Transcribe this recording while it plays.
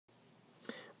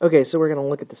Okay, so we're going to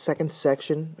look at the second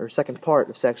section, or second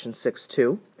part of section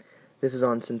 6.2. This is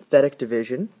on synthetic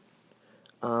division.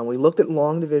 We looked at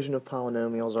long division of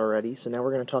polynomials already, so now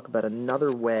we're going to talk about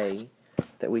another way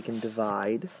that we can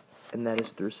divide, and that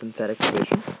is through synthetic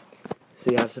division. So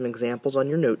you have some examples on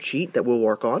your note sheet that we'll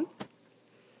work on.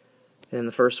 And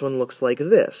the first one looks like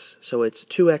this. So it's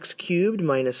 2x cubed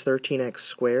minus 13x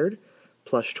squared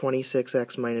plus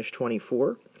 26x minus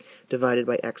 24 divided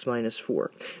by x minus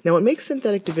 4. Now what makes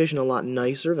synthetic division a lot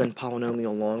nicer than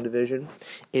polynomial long division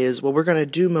is what we're going to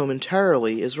do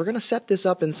momentarily is we're going to set this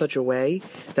up in such a way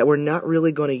that we're not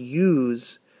really going to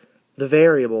use the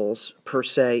variables per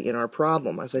se in our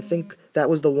problem, as I think that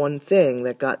was the one thing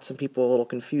that got some people a little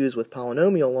confused with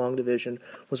polynomial long division,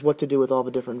 was what to do with all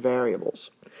the different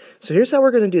variables. So here's how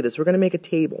we're going to do this. We're going to make a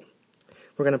table.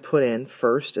 We're going to put in,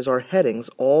 first, as our headings,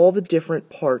 all the different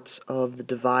parts of the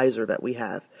divisor that we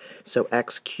have. So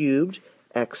x cubed,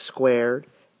 x squared,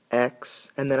 x,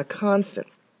 and then a constant.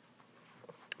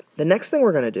 The next thing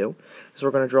we're going to do is we're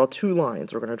going to draw two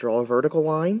lines. We're going to draw a vertical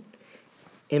line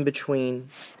in between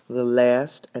the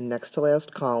last and next to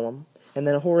last column, and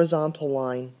then a horizontal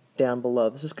line down below.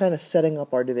 This is kind of setting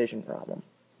up our division problem.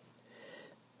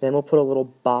 Then we'll put a little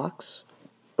box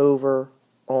over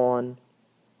on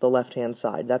the left-hand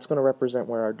side. That's going to represent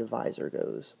where our divisor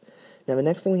goes. Now the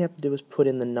next thing we have to do is put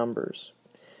in the numbers.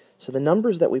 So the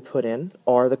numbers that we put in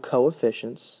are the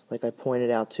coefficients, like I pointed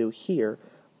out to here,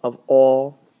 of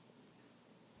all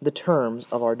the terms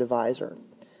of our divisor.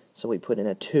 So we put in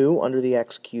a 2 under the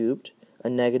x cubed, a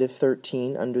negative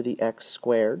 13 under the x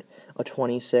squared, a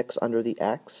 26 under the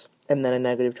x, and then a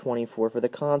negative 24 for the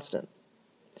constant.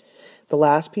 The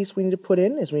last piece we need to put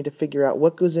in is we need to figure out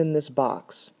what goes in this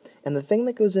box. And the thing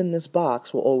that goes in this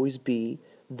box will always be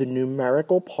the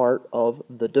numerical part of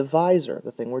the divisor,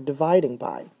 the thing we're dividing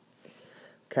by.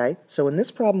 Okay, so in this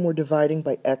problem we're dividing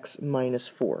by x minus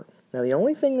 4. Now the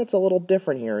only thing that's a little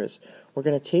different here is we're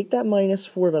going to take that minus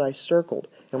 4 that I circled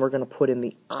and we're going to put in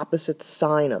the opposite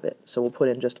sign of it. So we'll put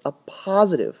in just a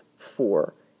positive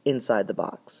 4 inside the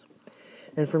box.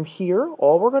 And from here,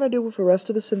 all we're going to do with the rest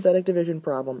of the synthetic division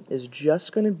problem is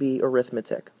just going to be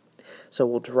arithmetic. So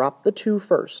we'll drop the 2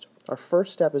 first. Our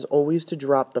first step is always to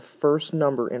drop the first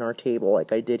number in our table,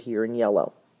 like I did here in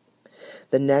yellow.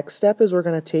 The next step is we're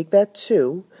going to take that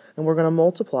 2 and we're going to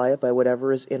multiply it by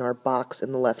whatever is in our box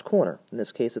in the left corner. In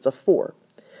this case, it's a 4.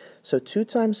 So 2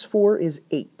 times 4 is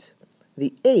 8.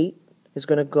 The 8 is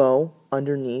going to go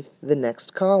underneath the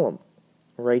next column,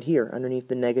 right here, underneath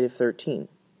the negative 13.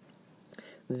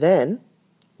 Then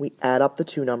we add up the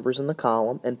two numbers in the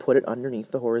column and put it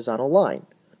underneath the horizontal line.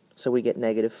 So we get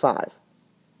negative 5.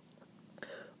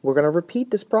 We're going to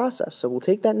repeat this process. So we'll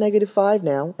take that negative 5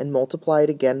 now and multiply it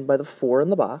again by the 4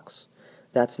 in the box.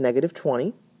 That's negative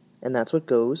 20, and that's what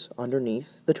goes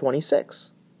underneath the 26.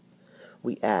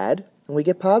 We add, and we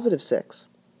get positive 6.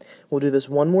 We'll do this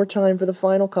one more time for the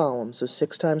final column. So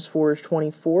 6 times 4 is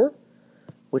 24,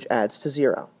 which adds to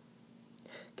 0.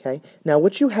 Okay. Now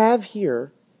what you have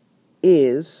here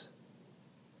is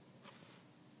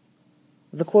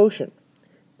the quotient.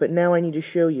 But now I need to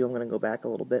show you, I'm going to go back a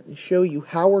little bit, and show you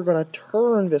how we're going to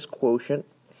turn this quotient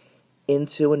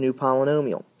into a new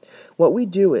polynomial. What we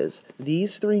do is,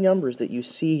 these three numbers that you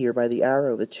see here by the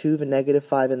arrow, the 2, the negative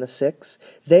 5, and the 6,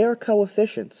 they are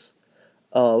coefficients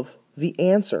of the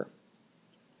answer.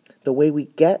 The way we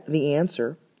get the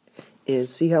answer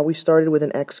is, see how we started with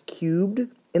an x cubed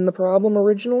in the problem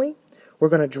originally? We're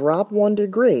going to drop 1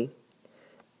 degree,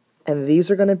 and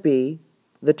these are going to be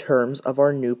the terms of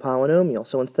our new polynomial.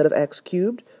 So instead of x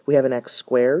cubed, we have an x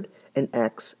squared, an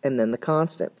x, and then the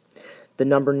constant. The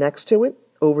number next to it,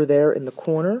 over there in the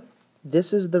corner,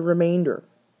 this is the remainder.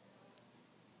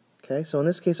 Okay, so in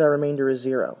this case our remainder is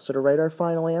 0. So to write our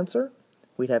final answer,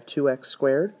 we'd have 2x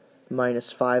squared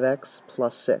minus 5x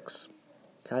plus 6.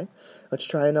 Okay, let's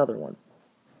try another one.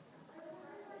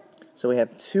 So we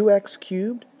have 2x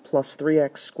cubed plus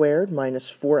 3x squared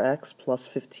minus 4x plus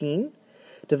 15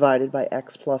 divided by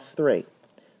x plus 3.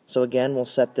 So again, we'll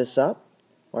set this up.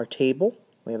 Our table,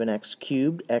 we have an x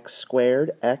cubed, x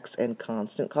squared, x, and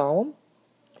constant column.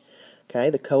 Okay,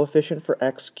 the coefficient for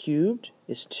x cubed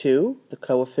is 2. The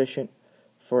coefficient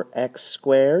for x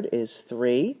squared is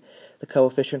 3. The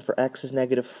coefficient for x is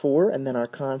negative 4, and then our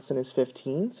constant is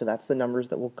 15. So that's the numbers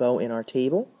that will go in our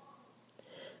table.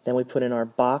 Then we put in our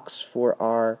box for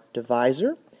our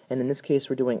divisor, and in this case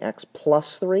we're doing x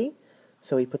plus 3.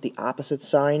 So we put the opposite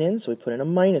sign in, so we put in a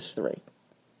minus 3.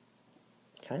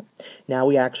 Okay. Now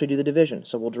we actually do the division.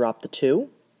 So we'll drop the 2.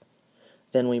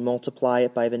 Then we multiply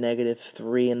it by the negative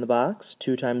 3 in the box.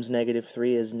 2 times negative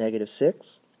 3 is negative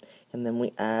 6. and then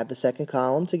we add the second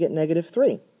column to get negative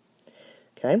 3.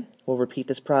 Okay, we'll repeat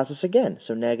this process again.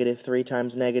 So negative 3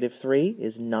 times negative 3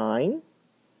 is 9.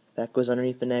 That goes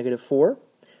underneath the negative 4.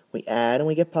 We add and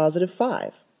we get positive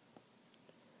 5.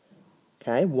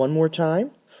 Okay, one more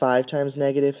time. 5 times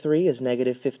negative 3 is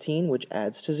negative 15, which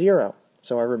adds to 0.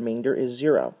 So our remainder is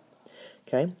 0.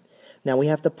 Okay, now we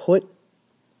have to put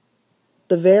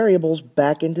the variables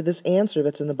back into this answer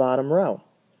that's in the bottom row.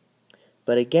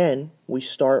 But again, we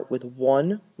start with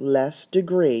one less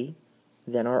degree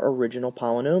than our original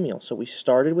polynomial. So we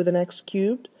started with an x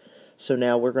cubed, so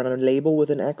now we're going to label with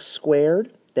an x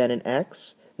squared, then an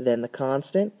x, then the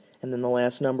constant, and then the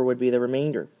last number would be the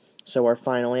remainder. So our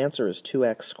final answer is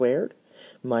 2x squared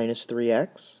minus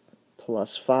 3x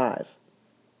plus 5.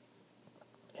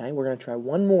 Okay, we're going to try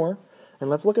one more, and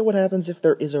let's look at what happens if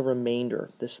there is a remainder.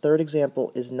 This third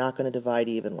example is not going to divide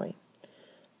evenly.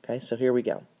 Okay, so here we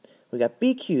go. We got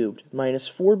b cubed minus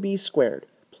 4b squared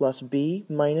plus b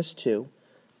minus 2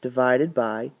 divided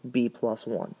by b plus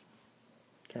 1.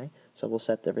 Okay, so we'll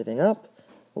set everything up.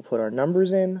 We'll put our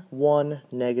numbers in, 1,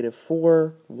 negative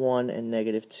 4, 1, and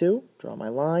negative 2. Draw my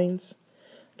lines.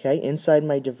 Okay, inside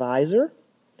my divisor,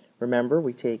 remember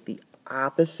we take the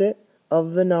opposite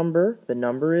of the number. The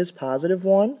number is positive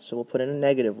 1, so we'll put in a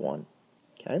negative 1.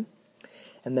 Okay,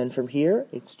 and then from here,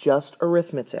 it's just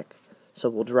arithmetic. So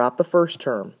we'll drop the first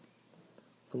term.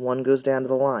 The 1 goes down to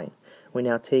the line. We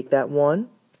now take that 1,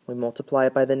 we multiply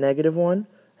it by the negative 1,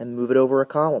 and move it over a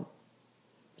column.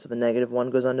 So the negative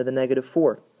 1 goes under the negative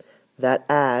 4. That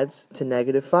adds to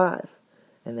negative 5.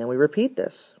 And then we repeat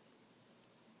this.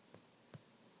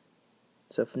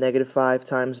 So if negative 5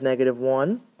 times negative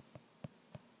 1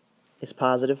 is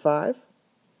positive 5,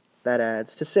 that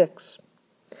adds to 6.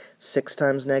 6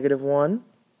 times negative 1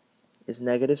 is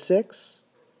negative 6.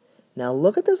 Now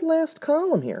look at this last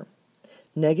column here.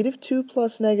 Negative 2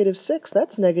 plus negative 6,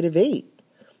 that's negative 8.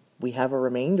 We have a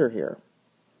remainder here.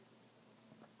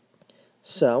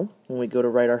 So, when we go to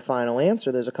write our final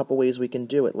answer, there's a couple ways we can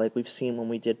do it, like we've seen when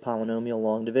we did polynomial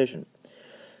long division.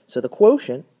 So the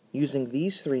quotient, using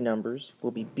these three numbers,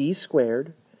 will be b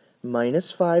squared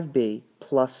minus 5b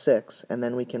plus 6, and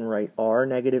then we can write r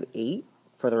negative 8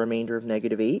 for the remainder of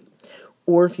negative 8.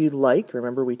 Or if you'd like,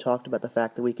 remember we talked about the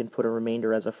fact that we can put a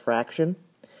remainder as a fraction.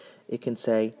 It can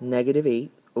say negative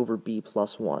 8 over b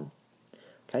plus 1.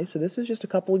 Okay, so this is just a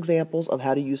couple examples of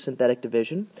how to use synthetic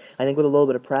division. I think with a little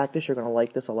bit of practice, you're going to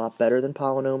like this a lot better than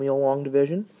polynomial long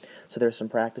division. So there's some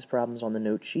practice problems on the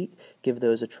note sheet. Give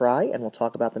those a try, and we'll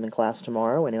talk about them in class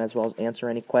tomorrow, and as well as answer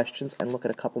any questions and look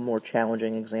at a couple more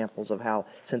challenging examples of how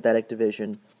synthetic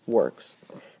division works.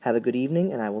 Have a good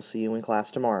evening, and I will see you in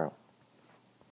class tomorrow.